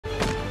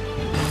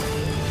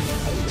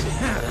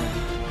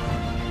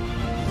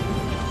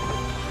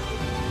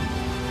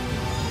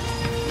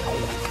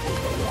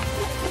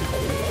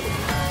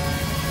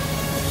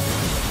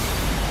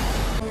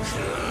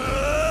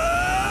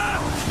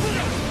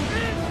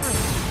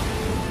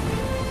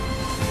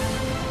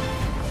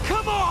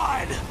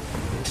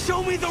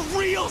Show me the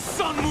real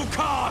Sun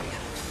Wukong!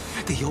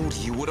 The old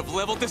you would have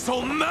leveled this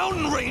whole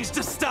mountain range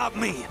to stop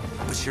me!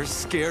 But you're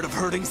scared of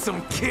hurting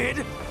some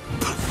kid?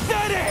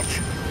 Pathetic!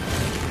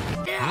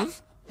 Huh?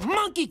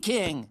 Monkey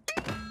King!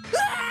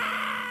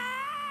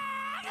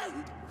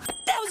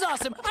 That was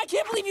awesome! I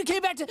can't believe you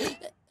came back to...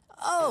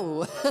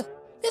 Oh,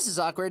 this is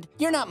awkward.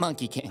 You're not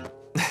Monkey King.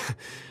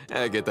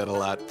 I get that a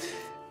lot.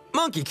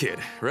 Monkey Kid,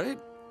 right?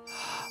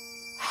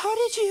 How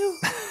did you...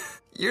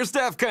 Your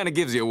staff kind of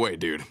gives you away,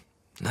 dude.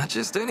 Not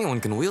just anyone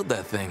can wield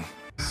that thing.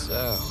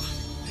 So,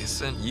 they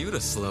sent you to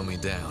slow me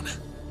down.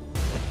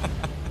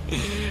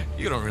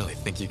 You don't really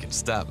think you can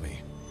stop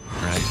me,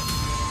 right?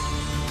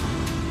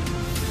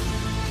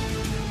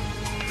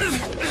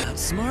 Not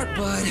smart,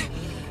 bud.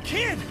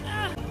 Kid!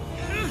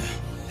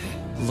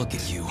 Look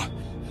at you.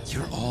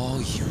 You're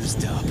all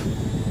used up.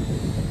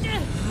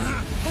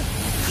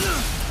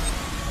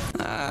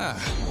 Ah,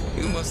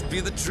 you must be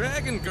the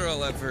dragon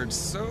girl I've heard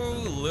so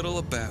little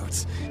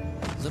about.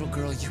 Little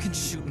girl, you can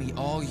shoot me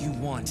all you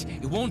want.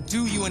 It won't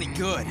do you any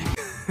good.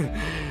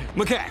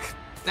 Macaque.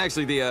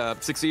 Actually, the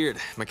six-eared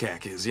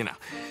macaque is, you know,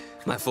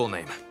 my full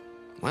name.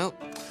 Well,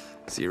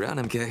 see you around,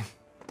 MK.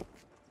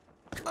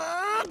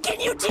 Can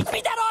you teach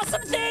me that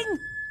awesome thing?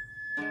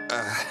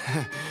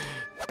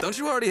 Don't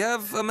you already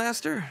have a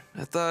master?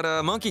 I thought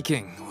Monkey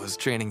King was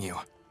training you.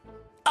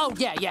 Oh,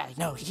 yeah,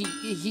 no,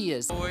 he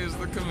is. Always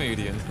the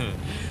comedian.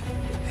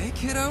 Hey,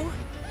 kiddo,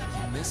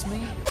 you miss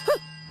me?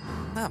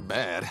 Not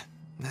bad.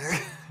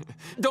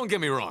 Don't get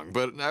me wrong,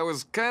 but I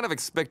was kind of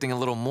expecting a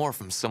little more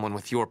from someone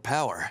with your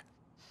power.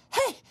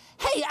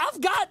 Hey,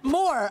 I've got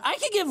more. I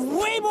can give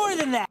way more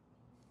than that.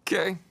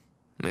 Okay,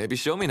 maybe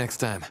show me next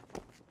time.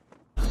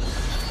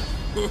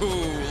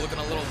 Ooh, looking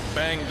a little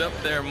banged up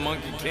there,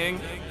 Monkey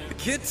King. The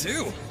kid,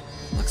 too.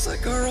 Looks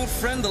like our old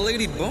friend, the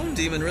Lady Bone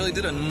Demon, really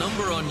did a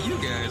number on you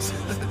guys.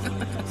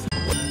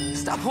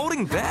 Stop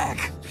holding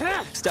back.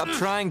 Stop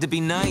trying to be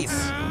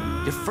nice.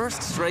 Your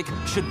first strike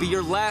should be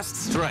your last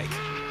strike.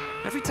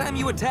 Every time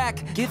you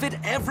attack, give it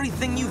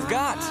everything you've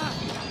got.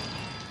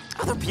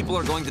 Other people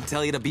are going to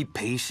tell you to be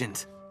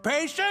patient.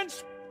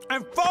 Patience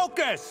and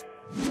focus.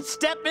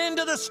 Step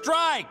into the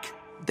strike.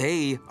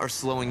 They are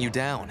slowing you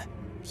down.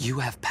 You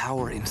have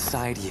power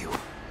inside you.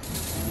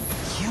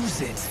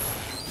 Use it.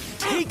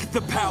 Take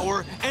the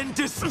power and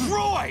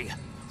destroy!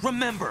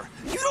 Remember,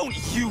 you don't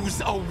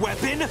use a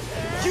weapon.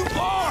 You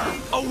are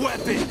a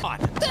weapon!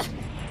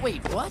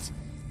 Wait, what?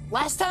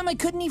 Last time I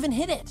couldn't even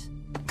hit it.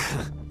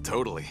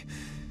 Totally.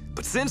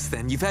 But since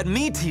then, you've had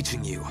me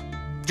teaching you.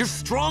 You're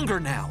stronger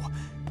now.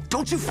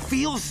 Don't you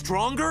feel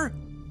stronger?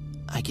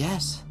 I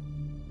guess.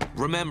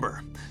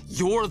 Remember,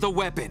 you're the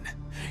weapon.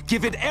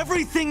 Give it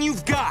everything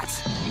you've got.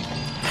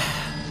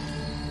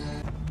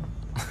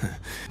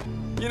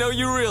 You know,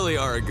 you really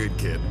are a good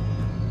kid.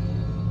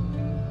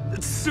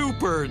 It's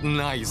super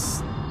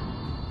nice.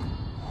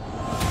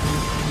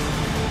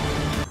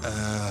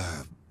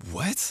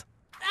 What?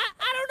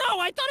 I don't know.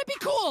 I thought it'd be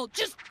cool.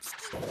 Just...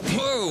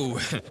 Whoa!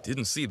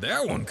 Didn't see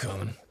that one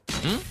coming.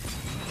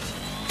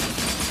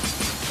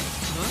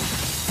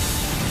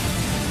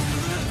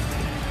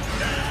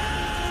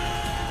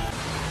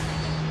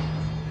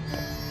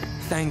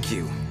 Thank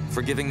you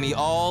for giving me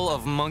all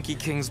of Monkey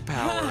King's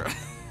power.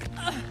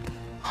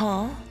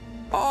 Huh?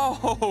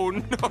 Oh,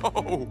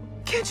 no!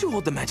 Can't you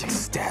hold the magic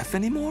staff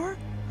anymore?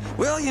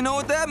 Well, you know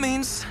what that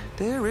means.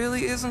 There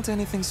really isn't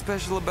anything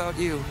special about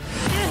you.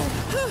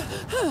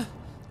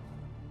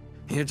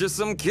 You're just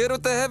some kid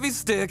with a heavy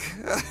stick.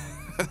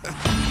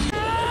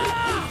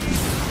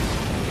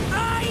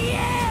 I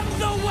am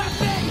the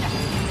weapon!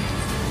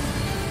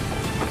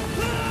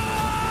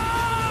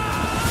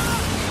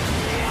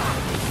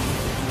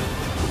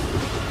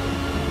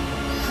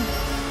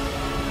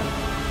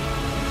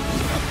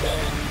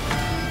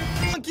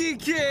 Monkey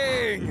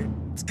King!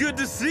 It's good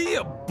to see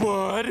you,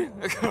 bud.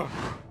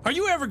 Are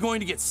you ever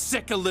going to get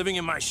sick of living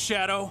in my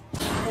shadow?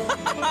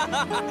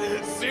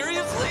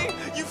 Seriously?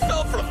 You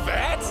fell for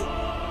that?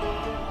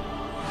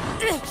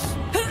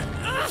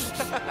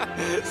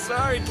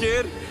 Sorry,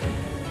 kid.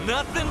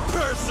 Nothing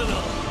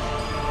personal.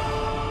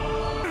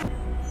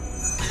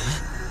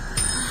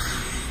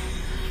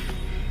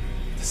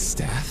 The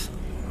staff?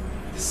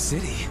 The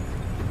city?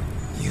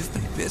 You've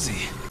been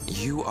busy.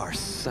 You are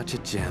such a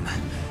gem.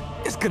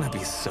 It's gonna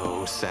be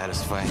so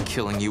satisfying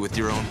killing you with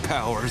your own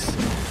powers.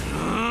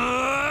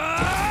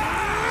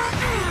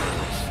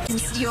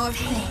 It's your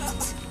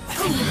fate.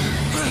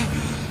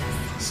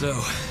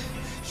 So,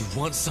 you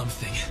want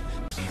something.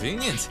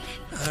 Convenient.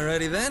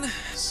 Alrighty then.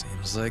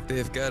 Seems like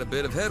they've got a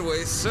bit of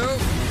headway, so...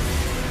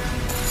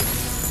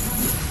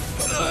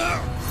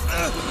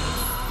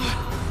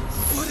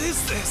 What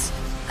is this?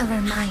 A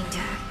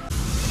reminder.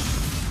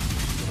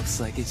 Looks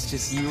like it's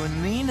just you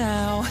and me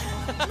now.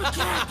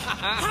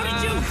 How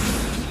did you...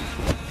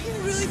 You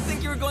really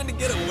think you were going to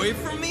get away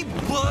from me,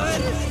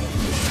 bud?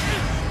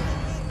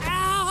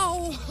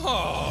 Ow!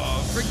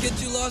 Oh,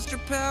 forget you lost your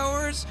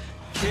powers?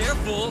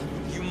 Careful,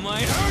 you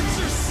might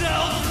hurt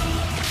yourself!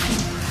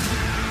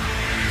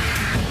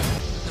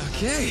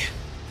 Okay,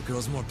 the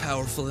girl's more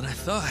powerful than I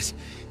thought.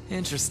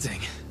 Interesting.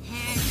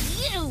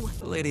 You!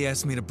 The lady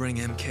asked me to bring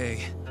MK.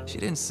 She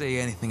didn't say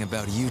anything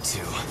about you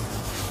two.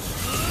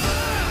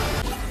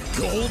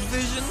 Gold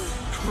vision?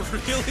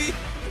 Really?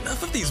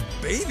 Enough of these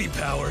baby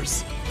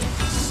powers.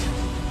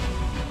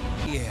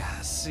 Yeah,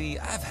 see,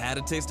 I've had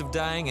a taste of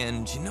dying,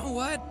 and you know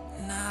what?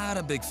 Not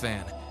a big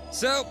fan.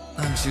 So,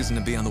 I'm choosing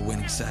to be on the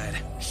winning side.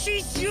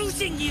 She's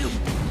using you!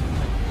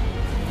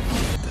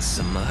 The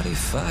Samadhi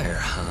Fire,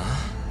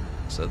 huh?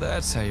 So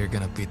that's how you're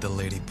gonna beat the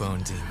Lady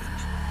Bone Demon.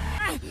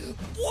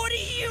 What do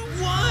you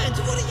want?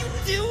 What are you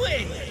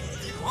doing?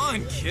 Come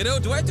on, kiddo,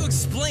 do I have to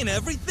explain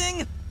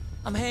everything?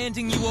 I'm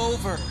handing you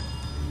over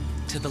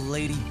to the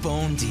Lady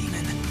Bone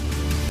Demon.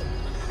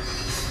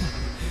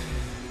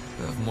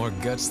 You have more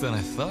guts than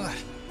I thought.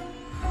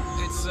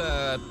 It's,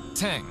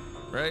 Tang,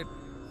 right?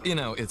 You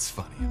know, it's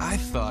funny. I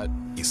thought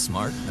he's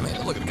smart. I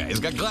mean, look at the guy, he's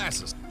got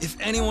glasses. If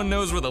anyone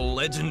knows where the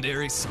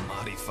legendary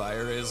Samadhi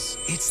Fire is,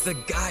 it's the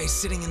guy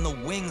sitting in the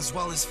wings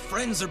while his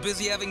friends are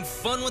busy having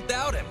fun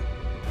without him.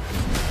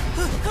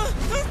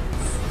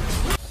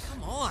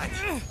 Come on,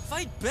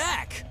 fight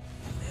back.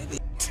 Maybe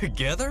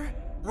together?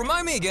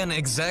 Remind me again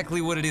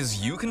exactly what it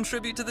is you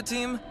contribute to the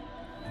team?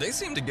 They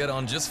seem to get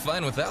on just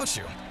fine without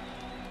you.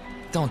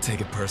 Don't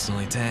take it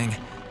personally, Tang.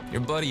 Your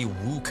buddy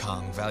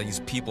Wukong values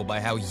people by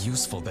how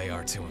useful they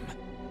are to him.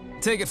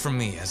 Take it from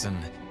me as an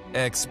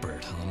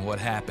expert on what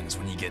happens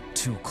when you get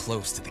too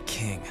close to the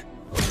king.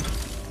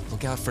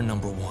 Look out for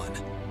number one,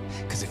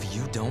 because if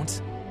you don't,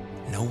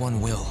 no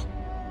one will.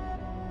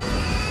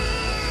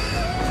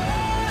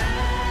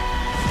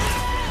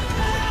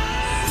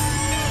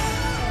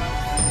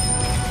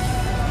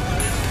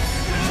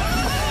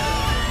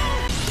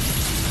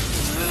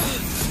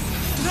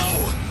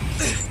 No!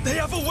 They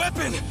have a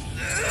weapon!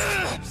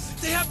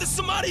 They have the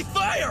Samadhi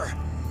Fire!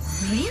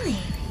 Really?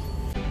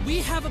 We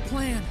have a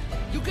plan.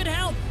 You could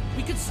help.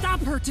 We could stop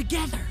her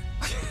together.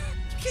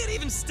 You can't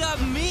even stop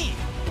me!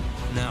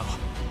 No.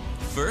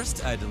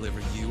 First, I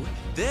deliver you,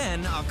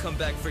 then I'll come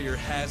back for your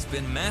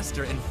has-been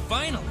master, and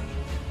finally,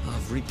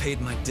 I've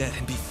repaid my debt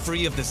and be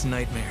free of this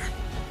nightmare.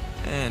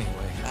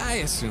 Anyway, I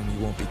assume you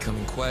won't be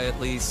coming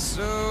quietly,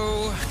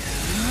 so...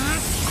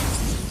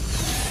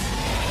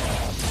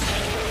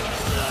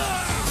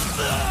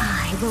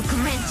 I will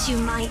grant you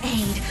my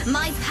aid,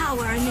 my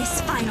power in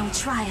this final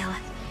trial.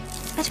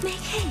 But make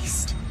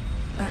haste,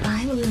 or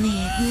I will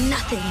leave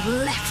nothing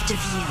left of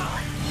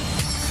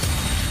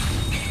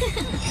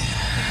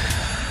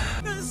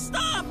you.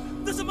 Stop!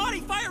 The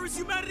Samadhi Fire is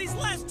humanity's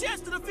last chance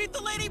to defeat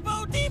the Lady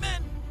Bone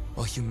Demon!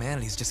 Well,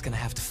 humanity's just gonna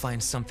have to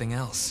find something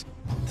else.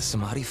 The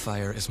Samadhi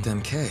Fire is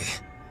MK.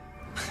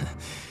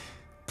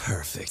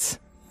 Perfect.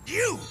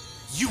 You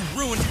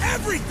ruined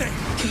everything!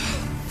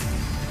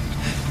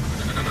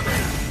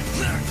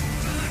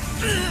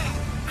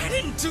 I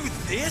didn't do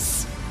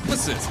this!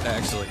 Listen,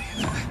 actually,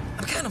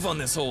 I'm kind of on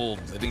this whole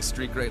living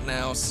streak right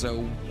now,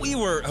 so we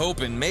were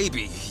hoping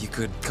maybe you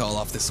could call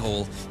off this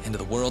whole end of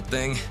the world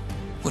thing.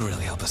 Would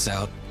really help us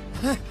out.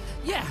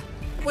 Yeah,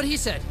 what he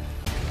said.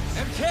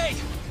 MK!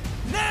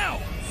 Now!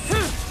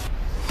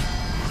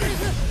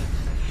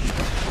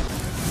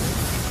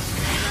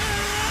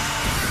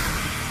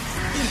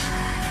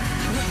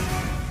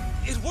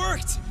 It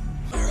worked!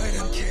 All right,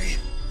 MK.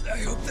 I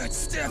hope that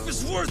staff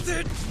is worth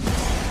it!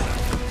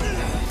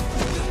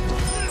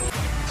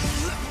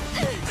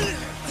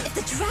 If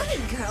the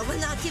dragon girl will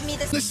not give me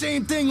this... The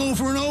same thing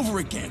over and over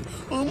again.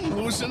 I'm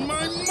losing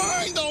my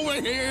mind over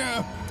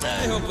here.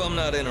 I hope I'm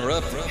not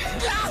interrupting.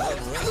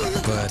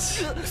 But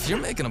if you're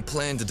making a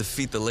plan to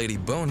defeat the Lady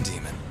Bone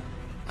Demon,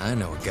 I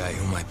know a guy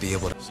who might be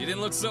able to... She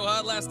didn't look so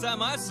hot last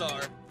time I saw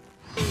her.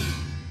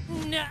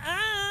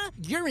 Nuh-uh!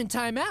 You're in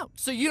timeout,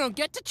 so you don't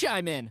get to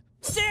chime in.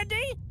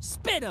 Sandy,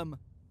 spit him!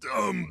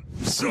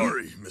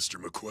 Sorry, Mr.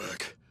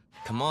 Macaque.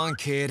 Come on,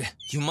 kid.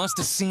 You must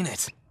have seen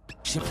it.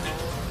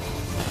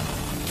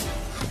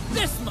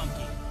 This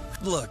monkey!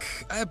 Look,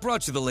 I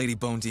brought you the Lady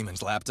Bone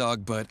Demon's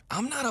lapdog, but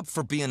I'm not up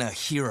for being a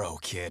hero,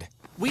 kid.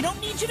 We don't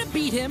need you to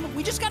beat him.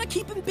 We just gotta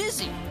keep him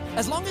busy.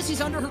 As long as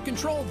he's under her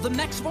control, the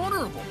mech's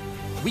vulnerable.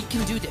 We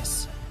can do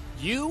this.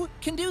 You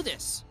can do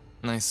this.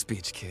 Nice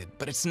speech, kid,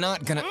 but it's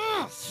not gonna...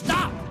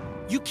 Stop!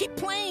 You keep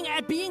playing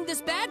at being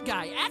this bad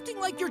guy, acting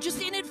like you're just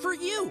in it for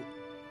you.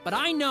 But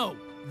I know,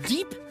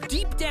 deep,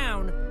 deep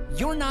down,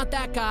 you're not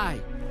that guy.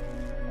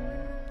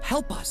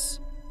 Help us.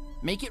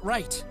 Make it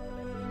right.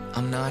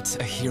 I'm not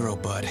a hero,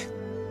 bud.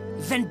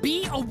 Then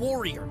be a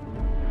warrior.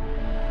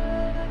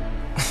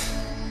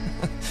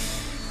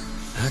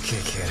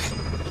 Okay, kid.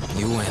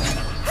 You win.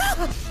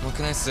 What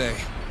can I say?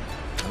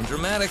 I'm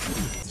dramatic.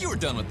 You were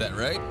done with that,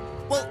 right?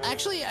 Well,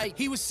 actually,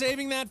 He was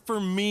saving that for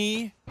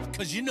me,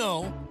 because you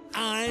know,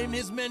 I'm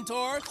his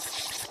mentor.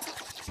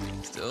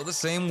 Still the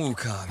same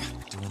Wukong,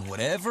 doing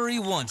whatever he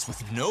wants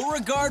with no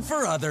regard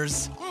for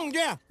others.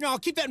 Yeah, no, I'll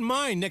keep that in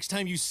mind next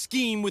time you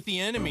scheme with the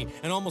enemy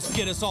and almost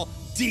get us all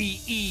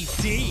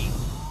D.E.D.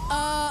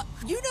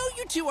 you know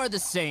you two are the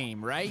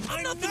same, right?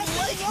 I'm nothing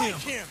like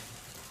him.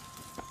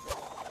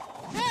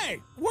 Hey,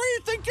 where do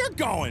you think you're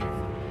going?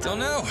 Don't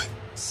know.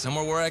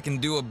 Somewhere where I can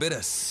do a bit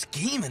of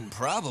scheming,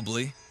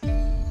 probably.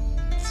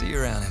 See you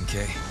around,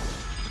 MK.